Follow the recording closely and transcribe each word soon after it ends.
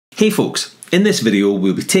Hey folks, in this video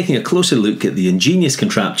we'll be taking a closer look at the Engenius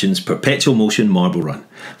Contraptions Perpetual Motion Marble Run,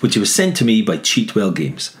 which was sent to me by Cheatwell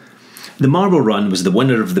Games. The Marble Run was the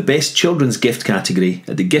winner of the Best Children's Gift category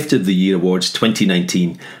at the Gift of the Year Awards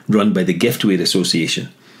 2019, run by the Giftware Association.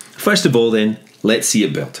 First of all then, let's see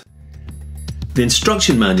it built. The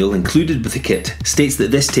instruction manual included with the kit states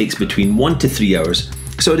that this takes between 1 to 3 hours,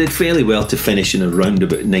 so I did fairly well to finish in around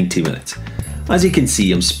about 90 minutes. As you can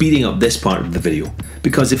see, I'm speeding up this part of the video,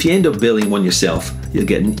 because if you end up building one yourself, you'll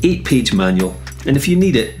get an 8-page manual, and if you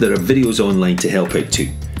need it, there are videos online to help out too.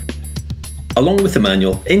 Along with the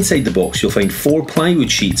manual, inside the box you'll find 4 plywood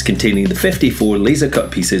sheets containing the 54 laser cut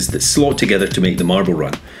pieces that slot together to make the marble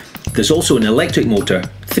run. There's also an electric motor,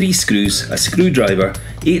 3 screws, a screwdriver,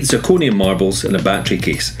 8 zirconium marbles and a battery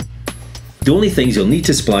case. The only things you'll need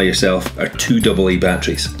to supply yourself are 2 AA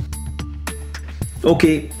batteries.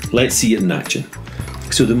 Okay, let's see it in action.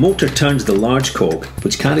 So the motor turns the large cog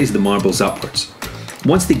which carries the marbles upwards.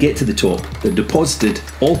 Once they get to the top, they're deposited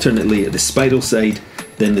alternately at the spiral side,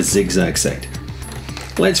 then the zigzag side.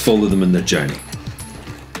 Let's follow them in their journey.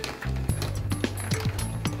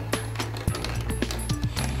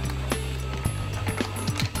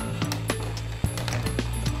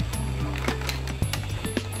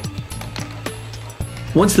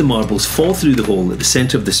 Once the marbles fall through the hole at the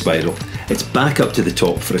centre of the spiral, it's back up to the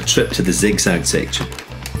top for a trip to the zigzag section.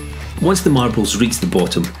 Once the marbles reach the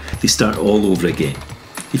bottom, they start all over again.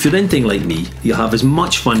 If you're anything like me, you'll have as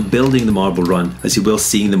much fun building the marble run as you will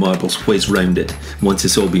seeing the marbles whiz round it once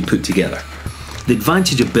it's all been put together. The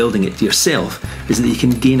advantage of building it yourself is that you can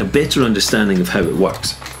gain a better understanding of how it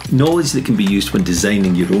works, knowledge that can be used when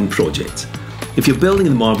designing your own projects. If you're building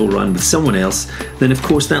the marble run with someone else, then of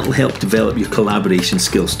course that will help develop your collaboration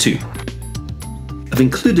skills too. I've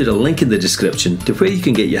included a link in the description to where you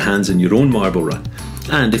can get your hands on your own marble run,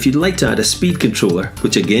 and if you'd like to add a speed controller,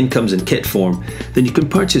 which again comes in kit form, then you can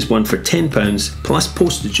purchase one for £10 plus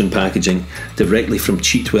postage and packaging directly from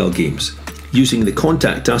Cheatwell Games, using the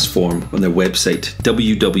Contact Us form on their website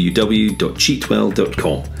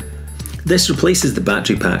www.cheatwell.com. This replaces the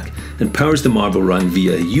battery pack and powers the marble run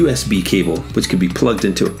via a USB cable which can be plugged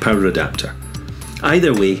into a power adapter.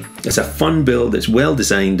 Either way, it's a fun build that's well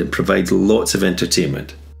designed and provides lots of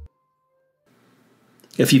entertainment.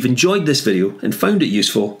 If you've enjoyed this video and found it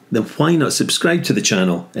useful, then why not subscribe to the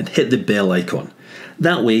channel and hit the bell icon.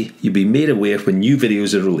 That way you'll be made aware when new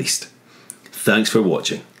videos are released. Thanks for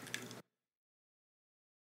watching.